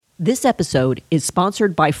This episode is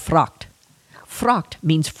sponsored by Fracht. Fracht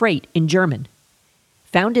means freight in German.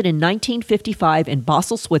 Founded in 1955 in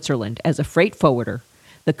Basel, Switzerland as a freight forwarder,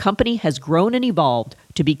 the company has grown and evolved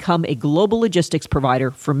to become a global logistics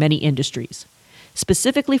provider for many industries.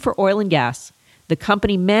 Specifically for oil and gas, the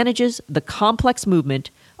company manages the complex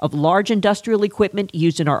movement of large industrial equipment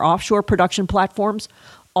used in our offshore production platforms,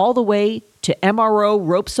 all the way to MRO,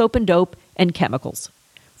 rope, soap, and dope, and chemicals.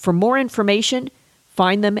 For more information,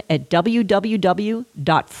 find them at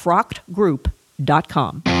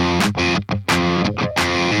www.frachtgroup.com.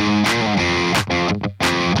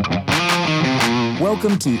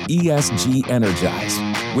 Welcome to ESG Energize,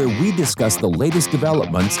 where we discuss the latest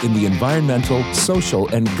developments in the environmental, social,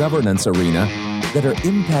 and governance arena that are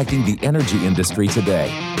impacting the energy industry today.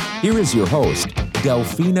 Here is your host,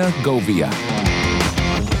 Delfina Govia.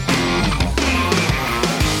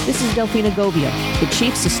 This is Delfina Govia, the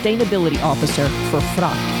Chief Sustainability Officer for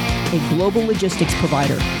Fracht, a global logistics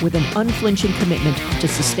provider with an unflinching commitment to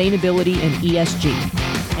sustainability and ESG,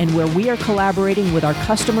 and where we are collaborating with our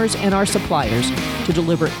customers and our suppliers to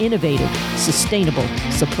deliver innovative, sustainable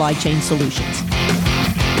supply chain solutions.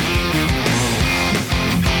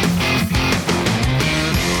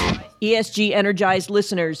 ESG Energized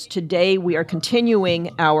listeners, today we are continuing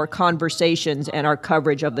our conversations and our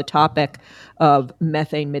coverage of the topic of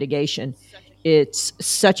methane mitigation. It's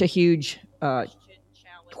such a huge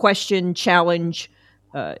question, challenge,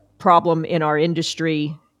 problem in our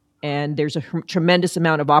industry, and there's a tremendous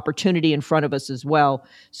amount of opportunity in front of us as well.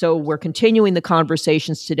 So we're continuing the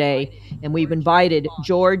conversations today, and we've invited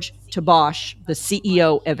George Tabash, the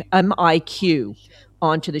CEO of MiQ,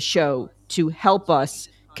 onto the show to help us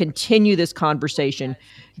continue this conversation.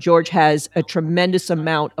 George has a tremendous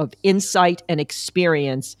amount of insight and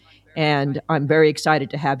experience, and I'm very excited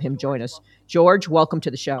to have him join us. George, welcome to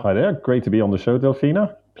the show. Hi there. Great to be on the show,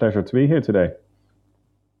 Delfina. Pleasure to be here today.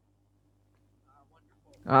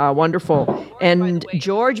 Wonderful. And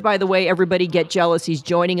George, by the way, everybody get jealous. He's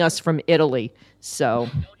joining us from Italy. So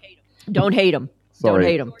don't hate him. Sorry. Don't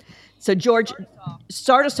hate him. So George,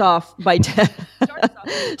 start us off by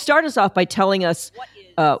telling us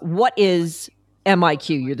what is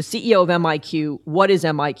MiQ? You're the CEO of MiQ. What is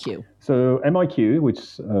MiQ? So MiQ, which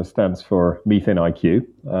stands for Methane IQ,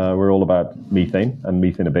 we're all about methane and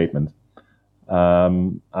methane abatement.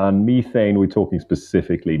 And methane, we're talking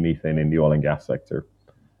specifically methane in the oil and gas sector.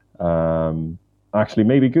 Actually,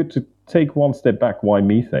 maybe good to take one step back. Why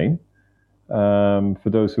methane? For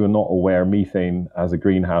those who are not aware, methane as a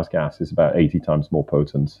greenhouse gas is about 80 times more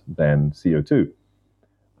potent than CO2.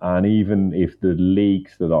 And even if the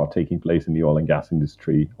leaks that are taking place in the oil and gas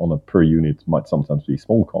industry on a per unit might sometimes be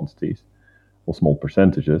small quantities or small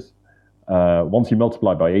percentages, once you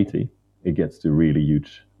multiply by 80, it gets to really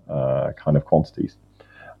huge kind of quantities.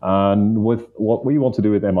 And with what we want to do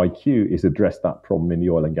with MiQ is address that problem in the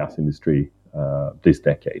oil and gas industry this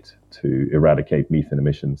decade to eradicate methane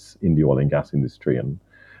emissions in the oil and gas industry. And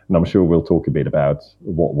I'm sure we'll talk a bit about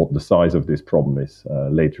what the size of this problem is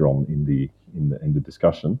later on in the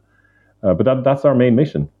discussion. But that's our main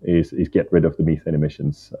mission is get rid of the methane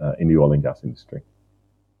emissions in the oil and gas industry.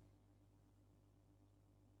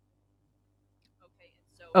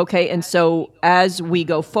 Okay, and so as we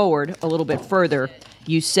go forward a little bit further,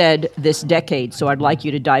 you said this decade, so I'd like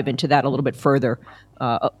you to dive into that a little bit further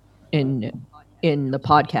in the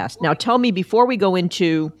podcast. Now, tell me, before we go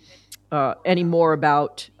into any more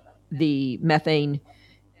about the methane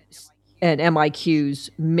and MiQ's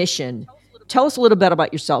mission, tell us a little bit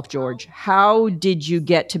about yourself, George. How did you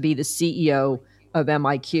get to be the CEO of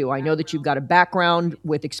MiQ? I know that you've got a background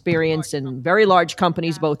with experience in very large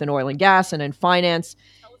companies, both in oil and gas and in finance.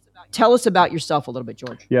 Tell us about yourself a little bit,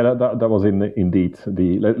 George. Yeah, that was indeed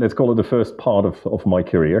let's call it the first part of my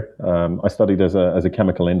career. I studied as a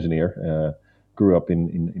chemical engineer, grew up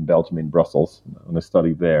in Belgium, in Brussels, and I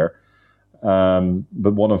studied there.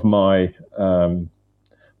 But one of my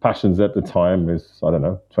passions at the time is,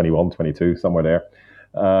 21, 22, somewhere there,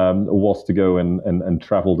 was to go and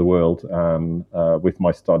travel the world. With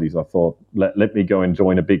my studies, I thought, let me go and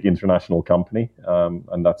join a big international company.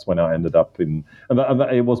 And that's when I ended up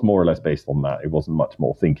it was more or less based on that. It wasn't much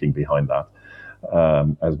more thinking behind that,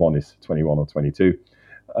 as one is 21 or 22.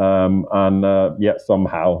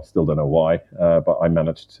 Somehow, still don't know why, but I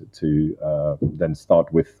managed to then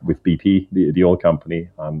start with BP, the oil company,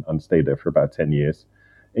 and stayed there for about 10 years.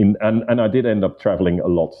 And I did end up traveling a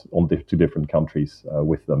lot to different countries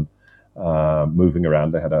with them, moving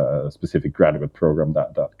around. They had a specific graduate program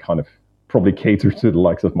that kind of probably catered to the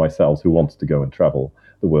likes of myself, who wants to go and travel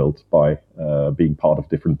the world by being part of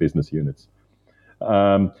different business units.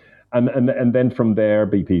 And then from there,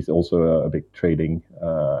 BP is also a big trading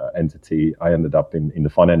entity. I ended up in the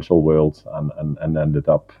financial world and ended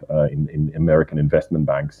up in American investment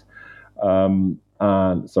banks, and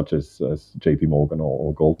such as JP Morgan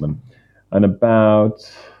or Goldman. And about,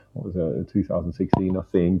 2016, I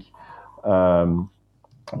think,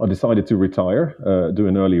 I decided to retire, do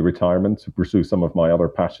an early retirement to pursue some of my other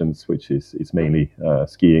passions, which is mainly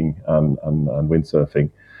skiing and windsurfing.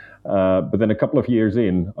 But then a couple of years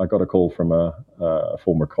in, I got a call from a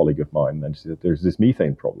former colleague of mine, and she said, "There's this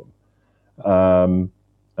methane problem." And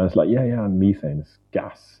it's like, yeah, methane is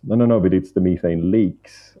gas. No, but it's the methane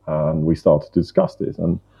leaks. And we started to discuss this,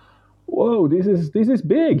 and whoa, this is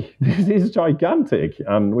big. This is gigantic.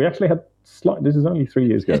 And we actually had this is only 3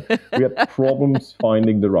 years ago. We had problems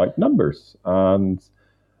finding the right numbers. And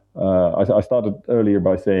I started earlier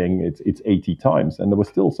by saying it's 80 times, and there was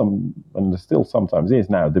still and there still sometimes is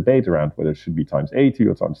now debate around whether it should be times 80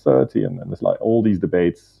 or times 30, and there's like all these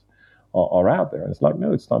debates are out there, and it's like,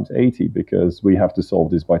 no, it's times 80 because we have to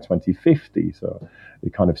solve this by 2050. So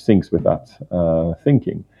it kind of syncs with that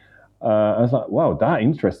thinking. I was like, wow, that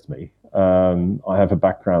interests me. I have a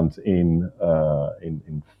background in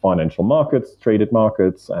financial markets, traded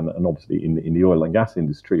markets, and obviously in the oil and gas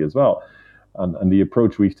industry as well. And the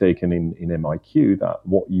approach we've taken in MIQ, that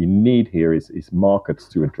what you need here is markets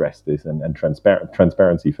to address this, and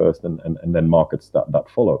transparency first, and then markets that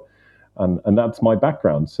follow. And that's my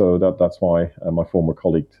background. So that's why my former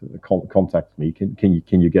colleague contacted me.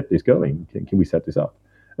 Can you get this going? Can we set this up?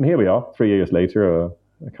 And here we are, 3 years later,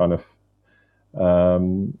 kind of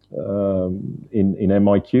in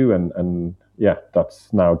MIQ, and yeah,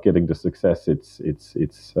 that's now getting the success it's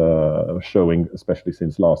showing, especially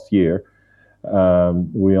since last year.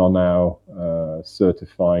 We are now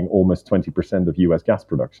certifying almost 20% of US gas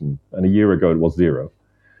production, and a year ago it was zero.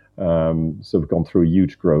 So we've gone through a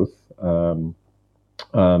huge growth.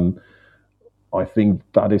 I think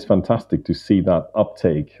that is fantastic to see that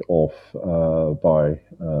uptake of by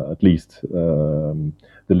at least the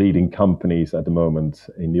leading companies at the moment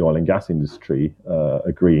in the oil and gas industry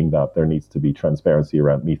agreeing that there needs to be transparency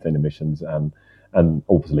around methane emissions, and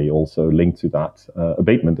obviously also linked to that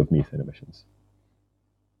abatement of methane emissions.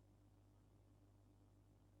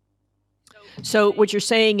 So what you're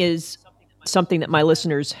saying is something that my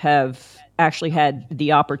listeners have actually had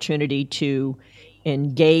the opportunity to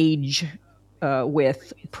engage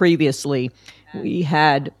with previously. We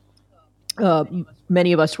had,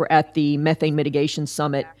 many of us were at the Methane Mitigation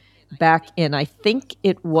Summit back in, I think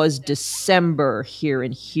it was December here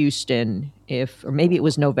in Houston, or maybe it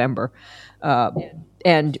was November.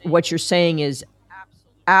 And what you're saying is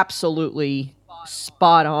absolutely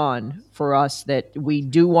spot on for us, that we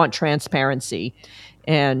do want transparency,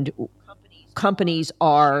 and companies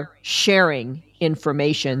are sharing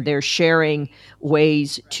information. They're sharing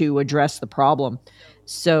ways to address the problem.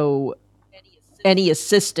 So any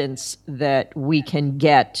assistance that we can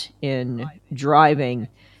get in driving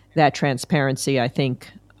that transparency, I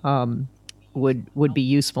think, would be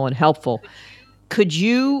useful and helpful. Could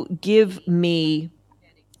you give me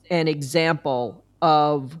an example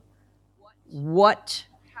of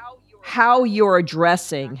how you're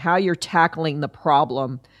tackling the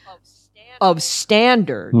problem of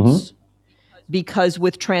standards? Mm-hmm. Because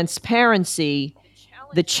with transparency,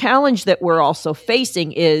 the challenge that we're also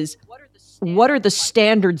facing is, what are the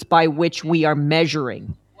standards by which we are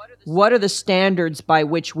measuring? What are the standards by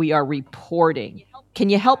which we are reporting? Can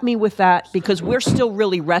you help me with that? Because we're still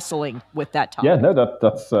really wrestling with that topic. Yeah, no,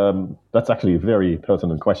 that's actually a very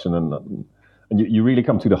pertinent question, and you really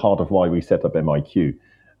come to the heart of why we set up MIQ.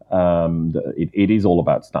 It is all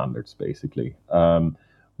about standards, basically.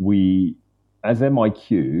 As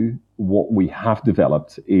MIQ, what we have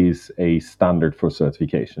developed is a standard for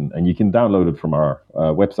certification, and you can download it from our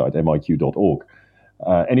website, miq.org.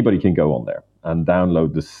 Anybody can go on there and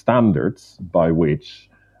download the standards by which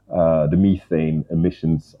the methane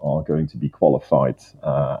emissions are going to be qualified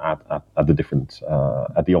at the different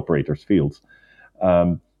at the operators' fields.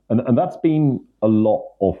 And that's been a lot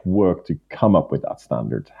of work to come up with that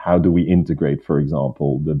standard. How do we integrate, for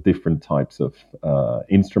example, the different types of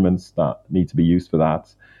instruments that need to be used for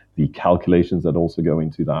that, the calculations that also go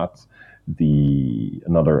into that.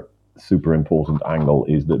 Another super important angle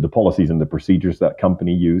is the policies and the procedures that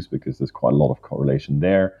company use, because there's quite a lot of correlation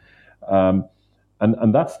there.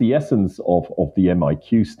 And that's the essence of the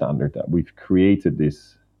MIQ standard, that we've created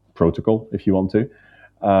this protocol, if you want to,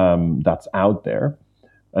 that's out there.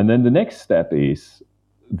 And then the next step is,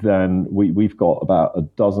 then we've got about a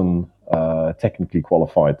dozen technically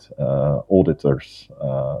qualified auditors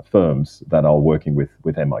firms that are working with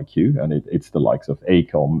MIQ, and it's the likes of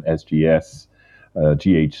AECOM, SGS,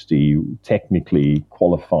 GHD, technically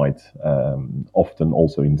qualified, often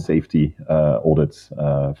also in safety audits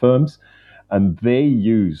firms, and they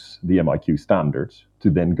use the MIQ standards to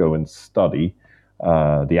then go and study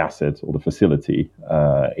the asset or the facility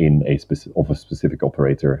in a specific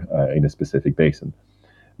operator in a specific basin.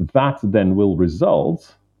 That then will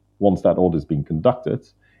result, once that audit has been conducted,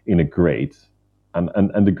 in a grade,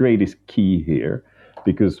 and the grade is key here.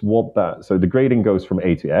 Because so the grading goes from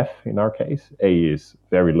A to F in our case. A is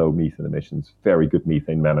very low methane emissions, very good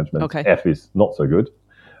methane management. Okay. F is not so good.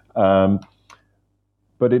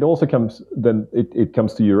 But it also comes, then it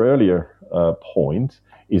comes to your earlier point,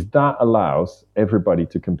 is that allows everybody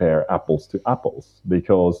to compare apples to apples,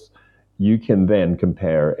 because you can then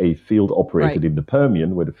compare a field operated in the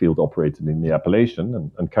Permian with a field operated in the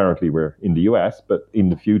Appalachian, and currently we're in the US, but in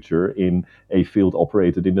the future in a field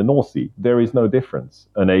operated in the North Sea. There is no difference.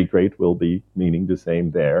 An A grade will be meaning the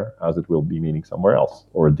same there as it will be meaning somewhere else,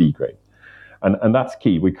 or a D grade. And that's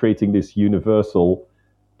key. We're creating this universal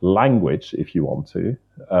language, if you want to,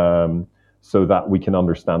 so that we can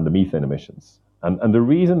understand the methane emissions. And the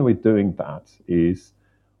reason we're doing that is,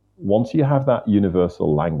 once you have that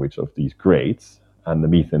universal language of these grades and the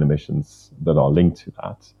methane emissions that are linked to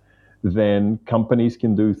that, then companies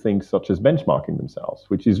can do things such as benchmarking themselves,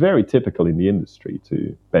 which is very typical in the industry,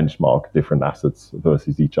 to benchmark different assets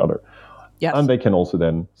versus each other. Yes. And they can also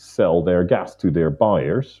then sell their gas to their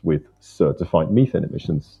buyers with certified methane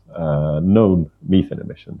emissions, known methane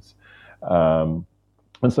emissions. And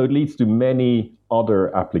so it leads to many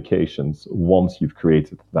other applications once you've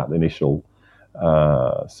created that initial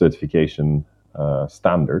certification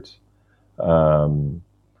standard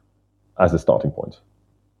as a starting point.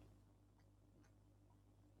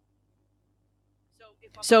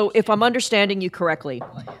 So if I'm understanding you correctly,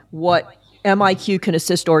 what MIQ can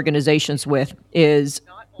assist organizations with is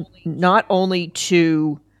not only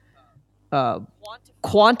to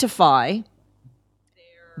quantify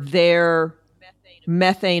their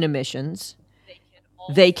methane emissions,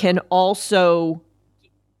 they can also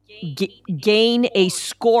gain a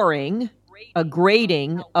scoring, a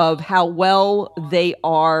grading of how well they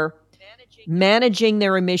are managing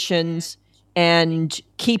their emissions and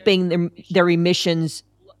keeping their emissions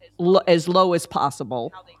as low as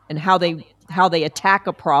possible, and how they attack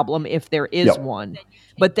a problem if there is one.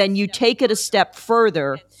 But then you take it a step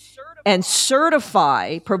further and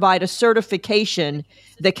provide a certification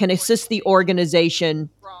that can assist the organization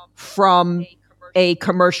from a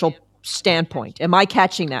commercial standpoint. Am I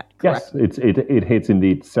catching that correct? Yes, it hits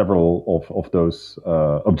indeed several of those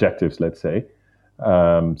objectives, let's say.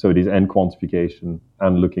 So it is end quantification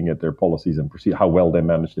and looking at their policies and procedure, how well they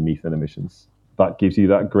manage the methane emissions. That gives you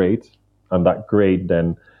that grade, and that grade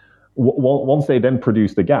then, once they then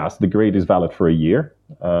produce the gas, the grade is valid for a year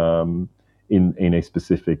in a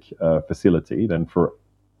specific facility. Then for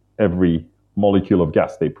every molecule of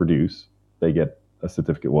gas they produce, they get a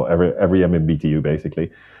certificate. Well, every MMBTU basically,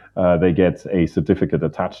 they get a certificate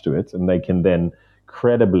attached to it, and they can then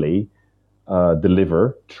credibly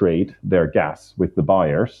trade their gas with the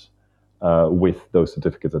buyers with those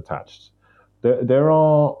certificates attached.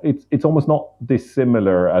 It's almost not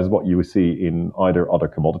dissimilar as what you would see in either other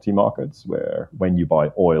commodity markets, where when you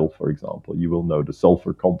buy oil, for example, you will know the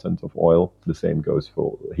sulfur content of oil. The same goes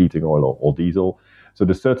for heating oil or diesel. So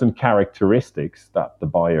there's certain characteristics that the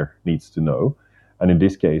buyer needs to know. And in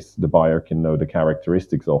this case, the buyer can know the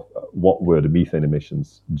characteristics of what were the methane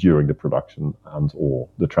emissions during the production and or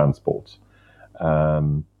the transport.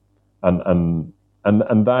 And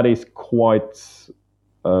that is quite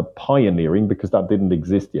pioneering, because that didn't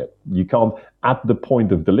exist yet. You can't, at the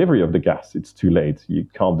point of delivery of the gas, it's too late. You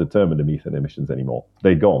can't determine the methane emissions anymore.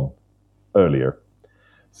 They're gone earlier.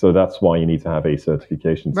 So that's why you need to have a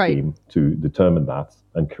certification scheme to determine that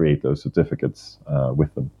and create those certificates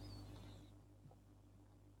with them.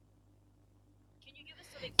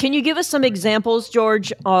 Can you give us some examples,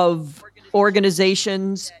 George, of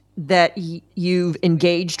organizations that you've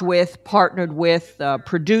engaged with, partnered with,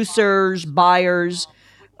 producers, buyers,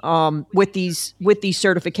 with these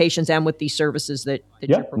certifications and with these services that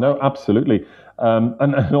you're providing? No, absolutely.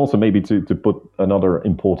 And also maybe to put another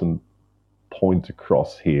important point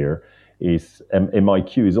across here is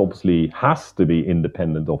MIQ is obviously has to be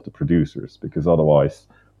independent of the producers, because otherwise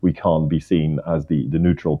we can't be seen as the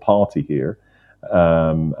neutral party here.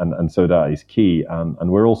 And so that is key.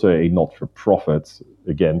 And we're also a not-for-profit,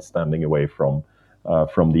 again, standing away from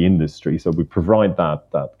the industry. So we provide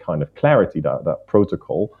that kind of clarity, that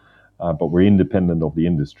protocol, but we're independent of the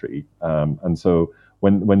industry. And so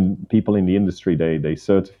when people in the industry, they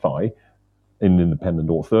certify, an independent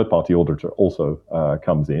or third-party auditor also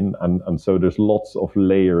comes in. And so there's lots of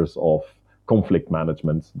layers of conflict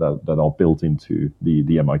management that are built into the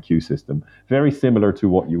MIQ system. Very similar to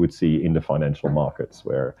what you would see in the financial markets,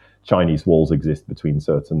 where Chinese walls exist between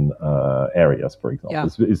certain areas, for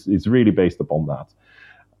example. Yeah. It's really based upon that.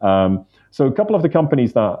 So a couple of the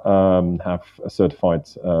companies that have certified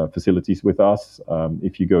facilities with us,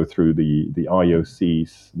 if you go through the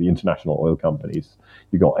IOCs, the international oil companies,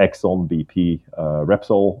 you got Exxon, BP,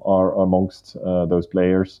 Repsol are amongst those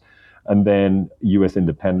players. And then US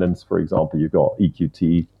independents, for example, you've got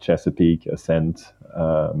EQT, Chesapeake, Ascent,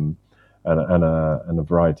 and a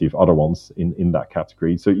variety of other ones in that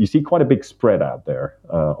category. So you see quite a big spread out there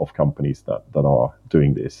of companies that are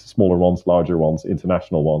doing this. Smaller ones, larger ones,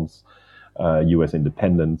 international ones, US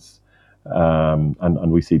independents.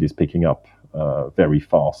 And we see this picking up very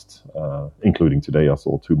fast, including today. I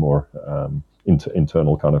saw 2 more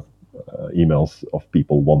internal kind of emails of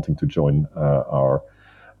people wanting to join our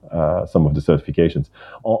some of the certifications.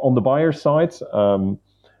 On the buyer side,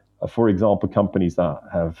 for example, companies that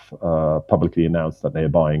have publicly announced that they are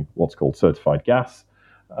buying what's called certified gas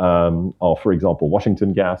are, for example,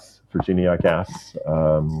 Washington Gas, Virginia Gas.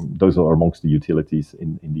 Those are amongst the utilities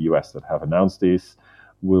in the US that have announced this.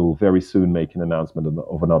 Will very soon make an announcement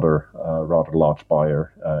of another rather large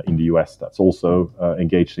buyer in the US that's also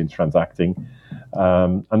engaged in transacting.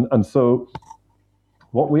 And so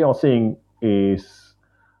what we are seeing is,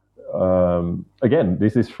 again,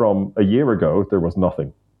 this is from a year ago, there was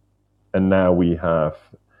nothing. And now we have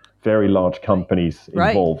very large companies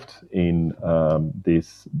involved in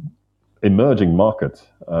this emerging market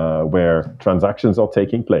where transactions are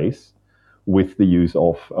taking place with the use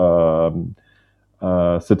of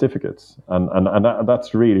certificates. And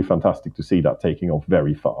that's really fantastic to see that taking off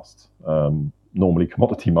very fast. Normally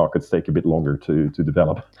commodity markets take a bit longer to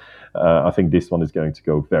develop. I think this one is going to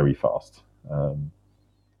go very fast.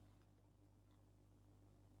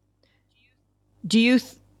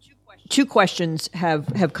 Two questions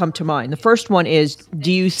have come to mind. The first one is,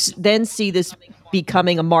 do you then see this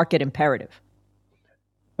becoming a market imperative?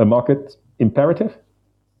 A market imperative?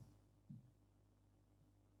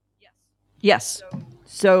 Yes.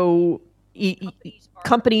 So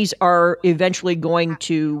companies are eventually going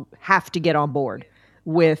to have to get on board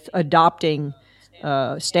with adopting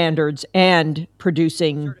standards and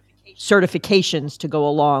producing certifications to go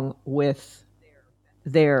along with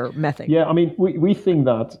their method. Yeah, I mean, we think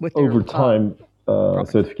that over time,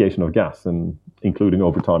 certification of gas, and including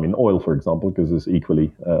over time in oil, for example, because there's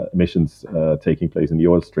equally emissions taking place in the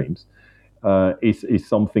oil streams, is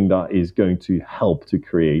something that is going to help to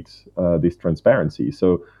create this transparency.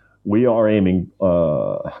 So we are aiming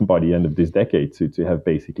by the end of this decade to have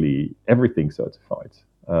basically everything certified.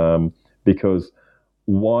 Because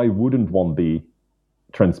why wouldn't one be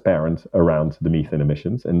transparent around the methane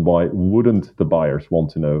emissions, and why wouldn't the buyers want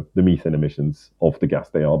to know the methane emissions of the gas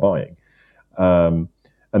they are buying?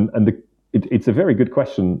 It's a very good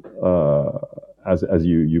question as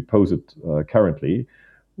you pose it currently,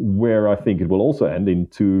 where I think it will also end in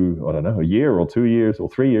a year or 2 years or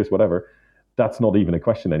 3 years, whatever. That's not even a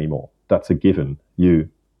question anymore. That's a given. You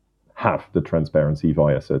have the transparency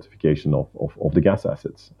via certification of the gas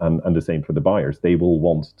assets, and the same for the buyers. They will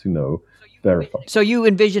want to know, verify. So you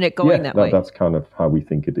envision it going that way? That's kind of how we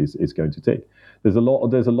think it is going to take. There's a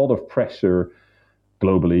lot of pressure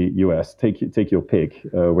globally, US, take your pick,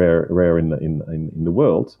 where in the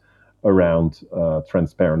world, around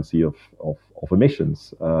transparency of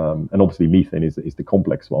emissions, and obviously methane is the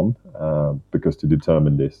complex one, because to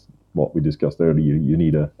determine this, what we discussed earlier, you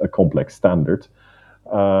need a complex standard.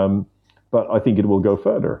 But I think it will go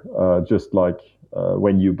further. Just like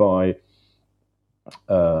when you buy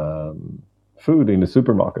food in the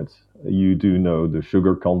supermarket, you do know the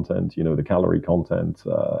sugar content, you know the calorie content,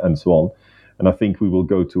 and so on. And I think we will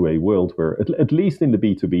go to a world where, at least in the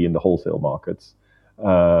B2B, in the wholesale markets,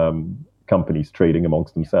 companies trading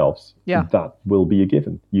amongst themselves, that will be a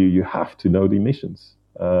given. You have to know the emissions.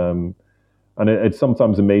 And it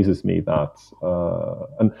sometimes amazes me that,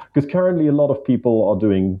 and because currently a lot of people are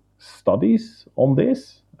doing studies on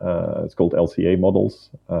this. It's called LCA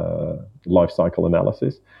models, life cycle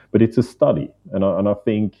analysis, but it's a study. And I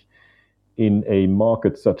think in a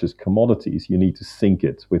market such as commodities, you need to sync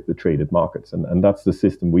it with the traded markets. And that's the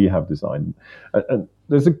system we have designed. And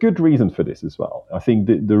there's a good reason for this as well. I think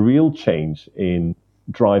the real change in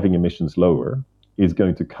driving emissions lower is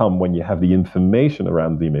going to come when you have the information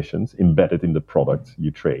around the emissions embedded in the product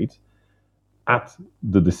you trade, at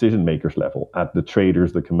the decision makers level, at the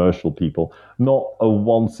traders, the commercial people, not a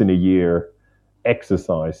once in a year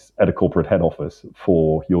exercise at a corporate head office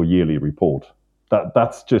for your yearly report.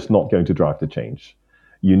 That's just not going to drive the change.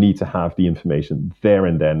 You need to have the information there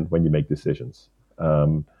and then when you make decisions.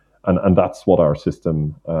 And that's what our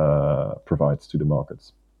system provides to the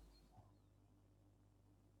markets.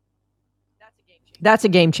 That's a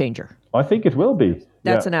game changer. I think it will be.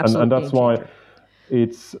 That's an absolute and that's game why changer.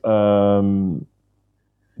 it's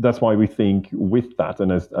that's why we think with that,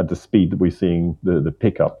 and at the speed that we're seeing the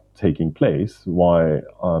pickup taking place, why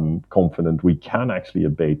I'm confident we can actually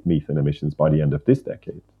abate methane emissions by the end of this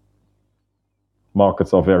decade.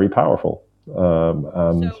 Markets are very powerful,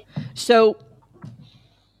 and so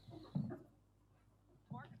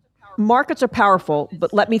markets are powerful,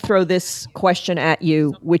 but let me throw this question at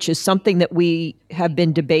you, which is something that we have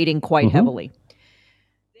been debating quite heavily.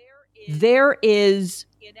 There is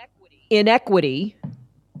inequity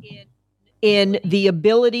in the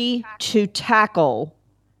ability to tackle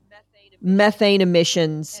methane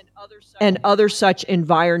emissions and other such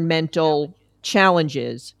environmental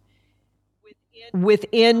challenges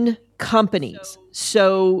within companies.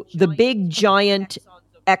 So the big giant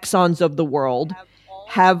Exxons of the world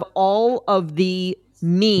have all of the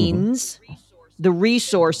means, the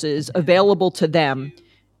resources available to them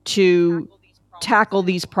to tackle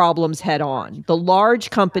these problems head on. The large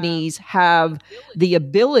companies have the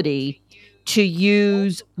ability to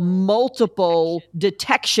use multiple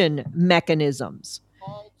detection mechanisms,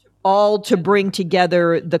 all to bring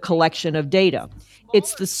together the collection of data.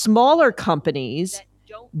 It's the smaller companies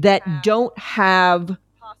that don't have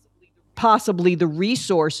possibly the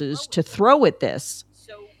resources to throw at this.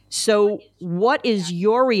 So what is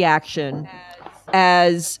your reaction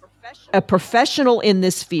as a professional in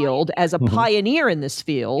this field, as a pioneer in this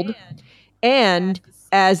field, and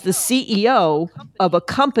as the CEO of a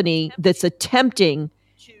company that's attempting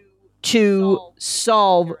to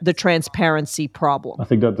solve the transparency problem? I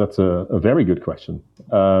think that's a very good question.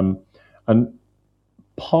 And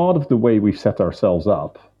part of the way we've set ourselves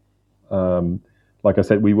up, like I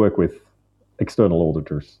said, we work with external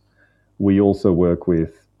auditors. We also work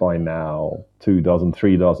with, by now, 24,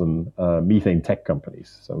 3 methane tech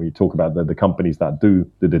companies. So we talk about the companies that do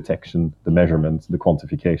the detection, the measurements, the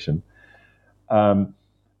quantification.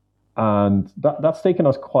 And that's taken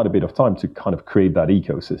us quite a bit of time to kind of create that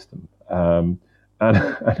ecosystem. And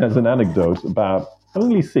as an anecdote, about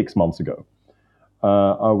only 6 months ago,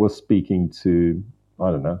 I was speaking to, I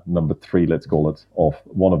don't know, number 3, let's call it, of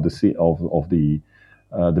one of the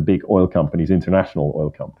big oil companies, international oil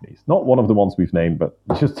companies. Not one of the ones we've named, but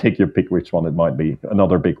just take your pick which one it might be,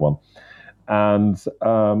 another big one. And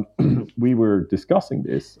we were discussing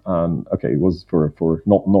this, and okay, it was for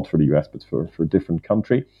not for the US, but for a different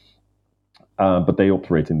country. But they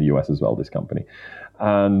operate in the US as well, this company.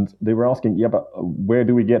 And they were asking, yeah, but where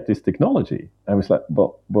do we get this technology? And I was like,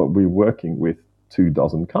 but we're working with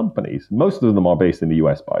 24 companies. Most of them are based in the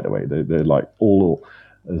US, by the way. They're like all.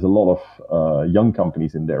 There's a lot of young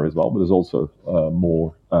companies in there as well, but there's also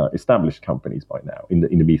more established companies by now in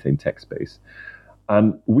the methane tech space.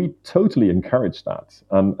 And we totally encourage that.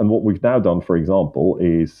 And what we've now done, for example,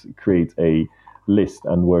 is create a list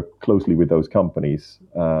and work closely with those companies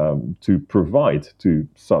to provide to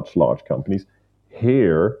such large companies,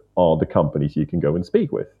 here are the companies you can go and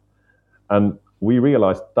speak with. And we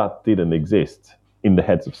realized that didn't exist in the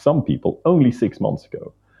heads of some people only 6 months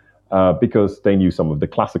ago. Because they knew some of the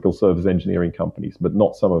classical service engineering companies, but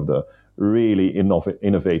not some of the really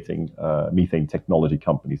innovating methane technology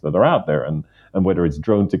companies that are out there. And whether it's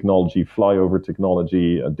drone technology, flyover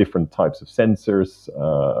technology, different types of sensors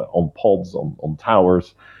on pods, on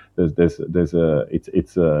towers, it's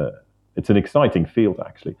an exciting field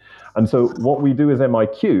actually. And so what we do as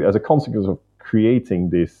MIQ, as a consequence of creating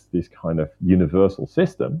this kind of universal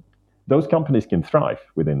system, those companies can thrive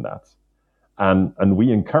within that. And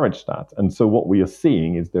we encourage that. And so what we are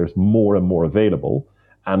seeing is there's more and more available,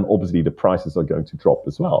 and obviously the prices are going to drop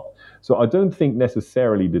as well. So I don't think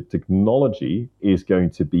necessarily the technology is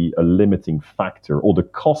going to be a limiting factor, or the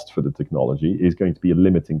cost for the technology is going to be a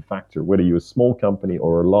limiting factor, whether you're a small company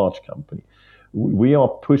or a large company. We are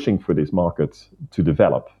pushing for this market to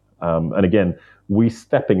develop. And again, we're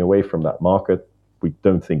stepping away from that market. We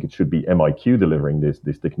don't think it should be MIQ delivering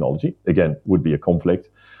this technology. Again, would be a conflict.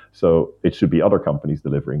 So it should be other companies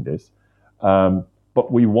delivering this.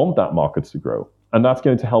 But we want that market to grow. And that's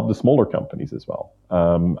going to help the smaller companies as well.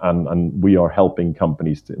 And we are helping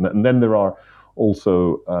companies and then there are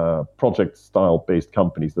also project-style based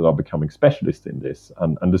companies that are becoming specialists in this.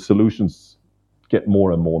 And the solutions get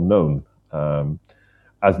more and more known.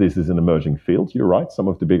 as this is an emerging field, you're right. Some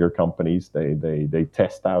of the bigger companies, they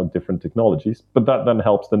test out different technologies, but that then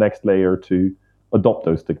helps the next layer to adopt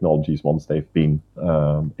those technologies once they've been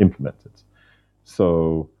implemented.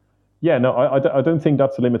 So, yeah, no, I don't think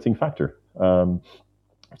that's a limiting factor.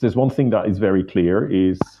 There's one thing that is very clear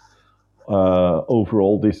is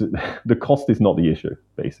overall, the cost is not the issue.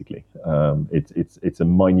 Basically, it's a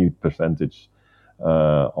minute percentage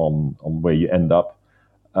on where you end up,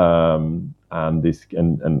 and this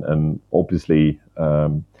and obviously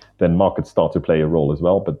then markets start to play a role as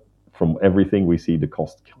well. But from everything we see, the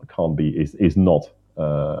cost is not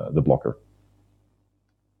the blocker.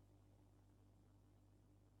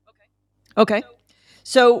 Okay.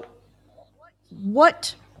 So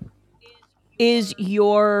what is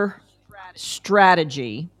your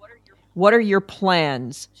strategy? What are your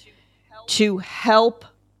plans to help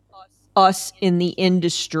us in the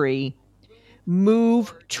industry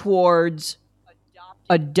move towards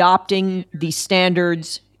adopting these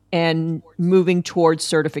standards and moving towards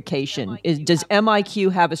certification? Does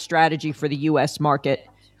MiQ have a strategy for the U.S. market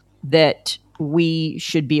that we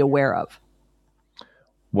should be aware of?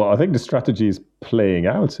 Well, I think the strategy is playing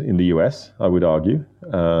out in the US, I would argue.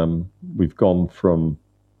 We've gone from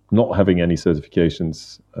not having any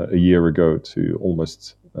certifications a year ago to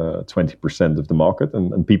almost 20% of the market.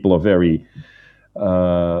 And people are very,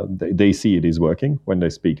 they see it is working when they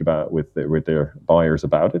speak about with their buyers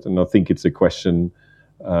about it. And I think it's a question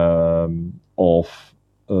of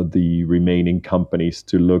the remaining companies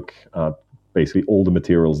to look at basically all the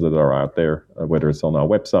materials that are out there, whether it's on our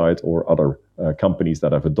website or other companies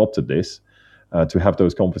that have adopted this, to have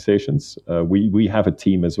those conversations. We have a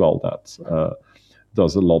team as well that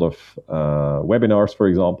does a lot of webinars, for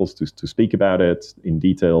example, to speak about it in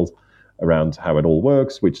detail around how it all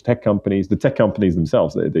works, the tech companies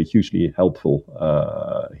themselves, they're hugely helpful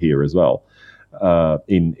here as well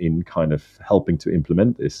in kind of helping to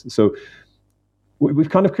implement this. So we've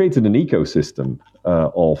kind of created an ecosystem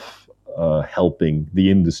of helping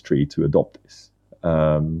the industry to adopt this.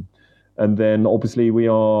 And then obviously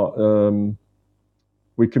we're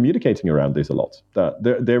communicating around this a lot. That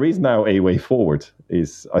there is now a way forward.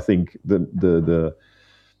 Is I think that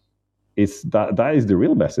is the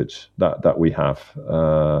real message that we have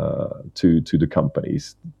to the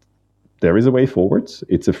companies. There is a way forward.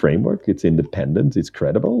 It's a framework. It's independent. It's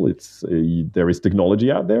credible. There is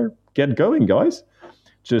technology out there. Get going, guys.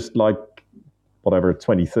 Just like whatever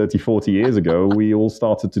 20, 30, 40 years ago, we all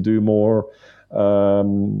started to do more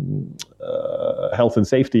health and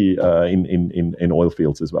safety in oil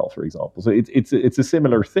fields as well, for example. So it's a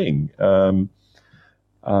similar thing.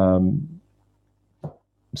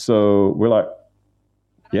 So we're like,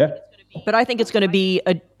 yeah. But I think it's going to be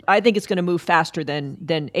I think it's going to move faster than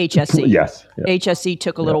HSE. Yes. Yeah. HSE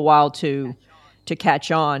took a little while to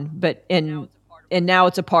catch on, but and now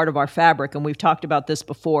it's a part of our fabric. And we've talked about this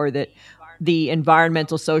before, that the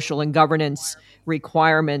environmental, social, and governance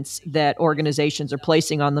requirements that organizations are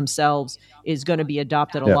placing on themselves is going to be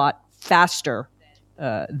adopted a lot faster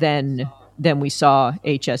than we saw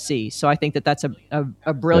HSE. So I think that's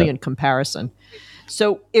a brilliant comparison.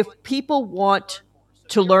 So if people want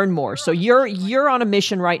to learn more, so you're on a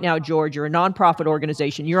mission right now, George. You're a nonprofit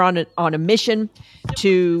organization. You're on a mission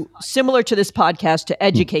to, similar to this podcast, to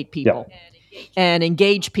educate people. And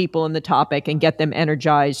engage people in the topic and get them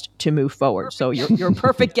energized to move forward. So you're a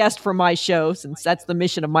perfect guest for my show, since that's the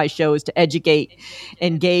mission of my show, is to educate,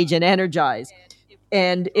 engage, and energize.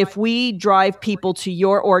 And if we drive people to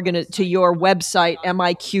your website,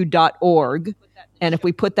 miq.org, and if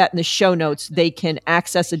we put that in the show notes, they can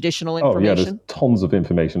access additional information. Oh, yeah, there's tons of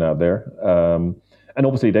information out there. And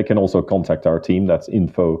obviously, they can also contact our team. That's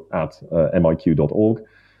info@miq.org.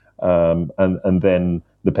 And then,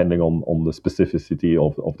 depending on the specificity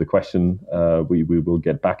of the question, we will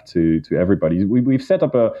get back to everybody. We've set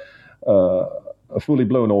up a fully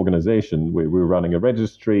blown organization. We're running a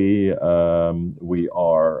registry. We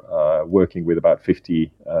are working with about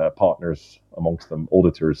 50 partners, amongst them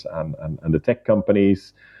auditors and the tech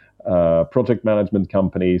companies, project management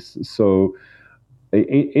companies. So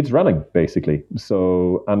it's running, basically.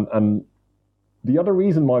 So and the other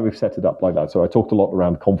reason why we've set it up like that, so I talked a lot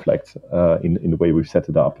around conflict in the way we've set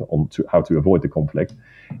it up on how to avoid the conflict,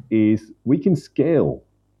 is we can scale.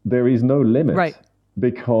 There is no limit. Right.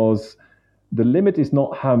 Because the limit is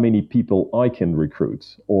not how many people I can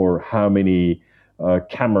recruit or how many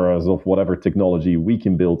cameras of whatever technology we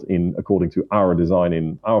can build in according to our design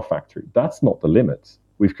in our factory. That's not the limit.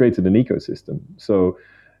 We've created an ecosystem. So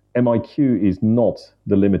MiQ is not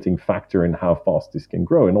the limiting factor in how fast this can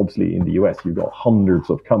grow. And obviously in the US, you've got hundreds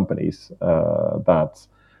of companies that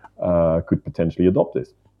could potentially adopt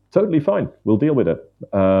this. Totally fine. We'll deal with it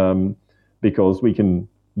because we can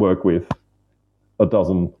work with a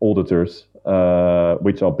dozen auditors,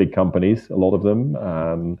 which are big companies, a lot of them,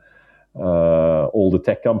 and all the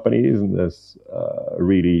tech companies, and there's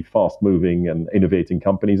really fast-moving and innovating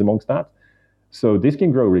companies amongst that. So this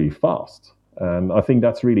can grow really fast. And I think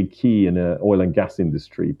that's really key in the oil and gas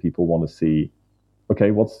industry. People want to see,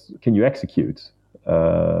 okay, can you execute?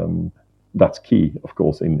 That's key, of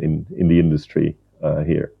course, in the industry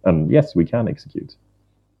here. And yes, we can execute.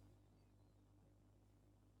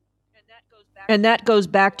 And that goes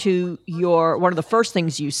back to one of the first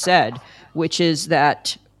things you said, which is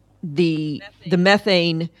that the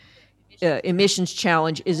methane emissions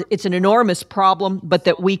challenge it's an enormous problem, but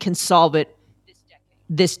that we can solve it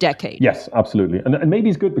this decade. Yes, absolutely. And maybe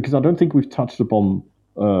it's good because I don't think we've touched upon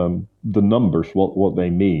the numbers, what they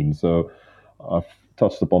mean. So I've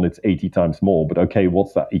touched upon it's 80 times more, but okay,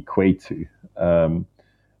 what's that equate to?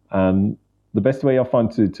 And the best way I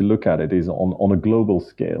find to look at it is on a global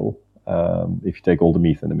scale. If you take all the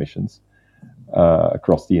methane emissions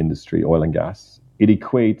across the industry, oil and gas, it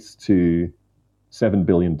equates to 7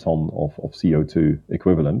 billion ton of CO2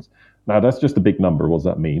 equivalent. Now, that's just a big number. What does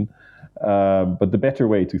that mean? But the better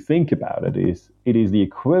way to think about it is the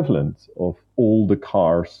equivalent of all the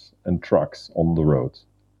cars and trucks on the road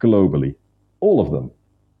globally. All of them.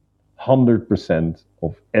 100%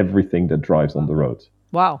 of everything that drives on the road.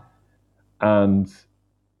 Wow. And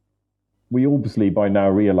we obviously by now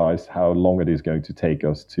realize how long it is going to take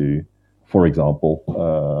us to, for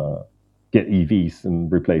example, get EVs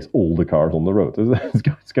and replace all the cars on the road.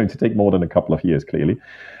 It's going to take more than a couple of years, clearly.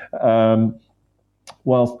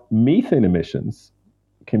 Whilst methane emissions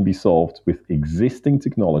can be solved with existing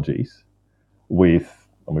technologies, we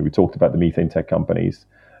talked about the methane tech companies,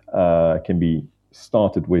 can be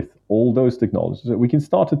started with all those technologies. We can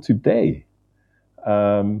start it today.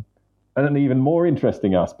 And an even more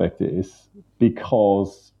interesting aspect is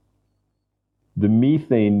because the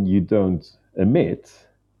methane you don't emit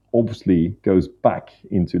obviously goes back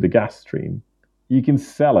into the gas stream. You can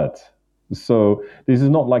sell it. So this is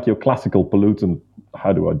not like your classical pollutant.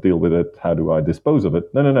 How do I deal with it? How do I dispose of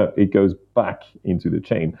it? No. It goes back into the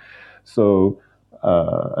chain. So,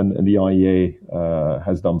 and the IEA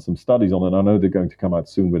has done some studies on it. I know they're going to come out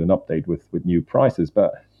soon with an update with new prices,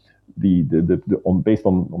 but based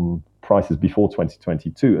on prices before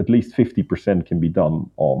 2022, at least 50% can be done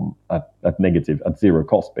at zero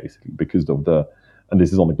cost, basically, because of and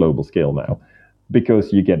this is on a global scale now,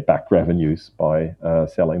 because you get back revenues by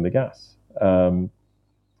selling the gas. And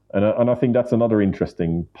I think that's another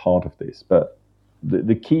interesting part of this. But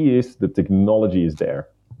the key is the technology is there.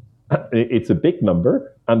 It's a big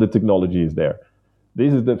number, and the technology is there.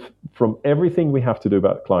 This is from everything we have to do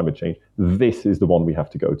about climate change, this is the one we have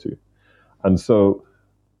to go to. And so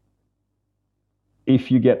if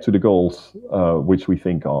you get to the goals, which we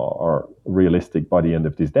think are realistic by the end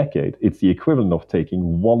of this decade, it's the equivalent of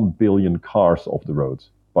taking 1 billion cars off the road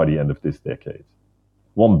by the end of this decade.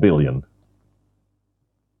 1 billion.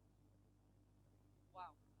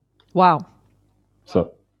 Wow.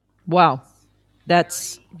 So. Wow.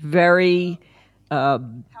 That's very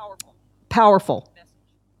powerful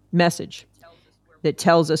message that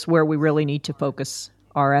tells us where we really need to focus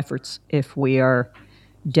our efforts if we are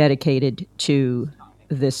dedicated to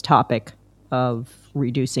this topic of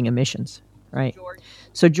reducing emissions, right?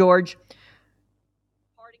 So, George,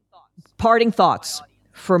 parting thoughts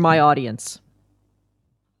for my audience.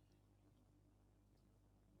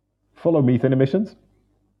 Follow methane emissions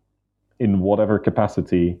in whatever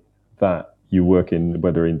capacity that you work in,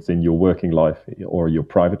 whether it's in your working life or your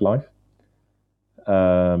private life.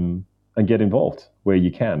 And get involved where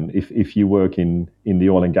you can. If you work in the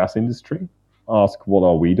oil and gas industry, ask what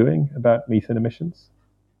are we doing about methane emissions.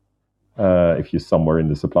 If you're somewhere in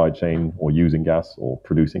the supply chain or using gas or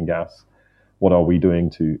producing gas, what are we doing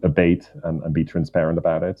to abate and be transparent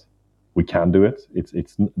about it? We can do it.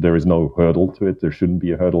 There is no hurdle to it. There shouldn't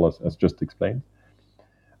be a hurdle, as just explained.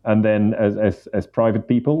 And then as private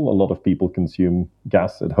people, a lot of people consume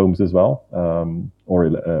gas at homes as well. Or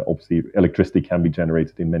obviously electricity can be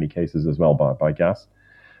generated in many cases as well by gas.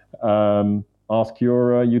 Ask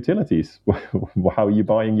your utilities, how are you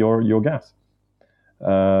buying your gas?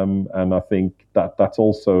 And I think that's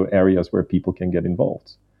also areas where people can get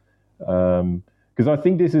involved. Because I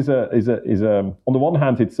think this is on the one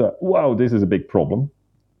hand, it's wow, this is a big problem.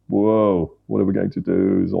 Whoa, what are we going to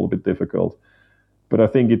do? It's all a bit difficult. But I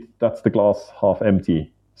think that's the glass half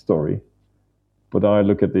empty story. But I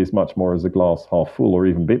look at this much more as a glass half full, or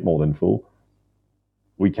even a bit more than full.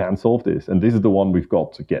 We can solve this. And this is the one we've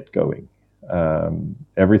got to get going.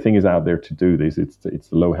 Everything is out there to do this. It's the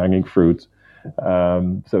low-hanging fruit.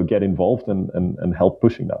 So get involved and help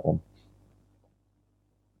pushing that one.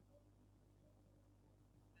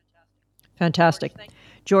 Fantastic.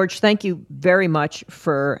 George, thank you very much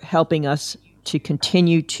for helping us to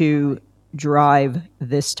continue to drive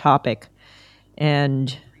this topic.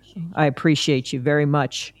 And I appreciate you very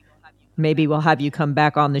much. Maybe we'll have you come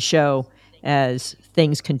back on the show as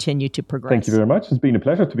things continue to progress. Thank you very much. It's been a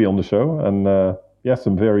pleasure to be on the show. And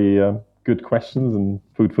some very good questions and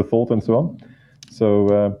food for thought and so on.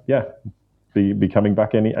 So be coming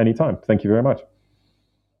back anytime. Thank you very much.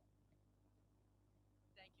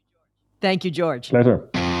 Thank you, George. Pleasure.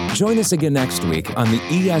 Join us again next week on the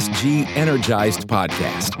ESG Energized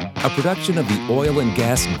podcast, a production of the Oil and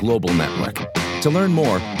Gas Global Network. To learn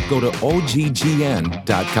more, go to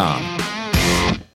oggn.com.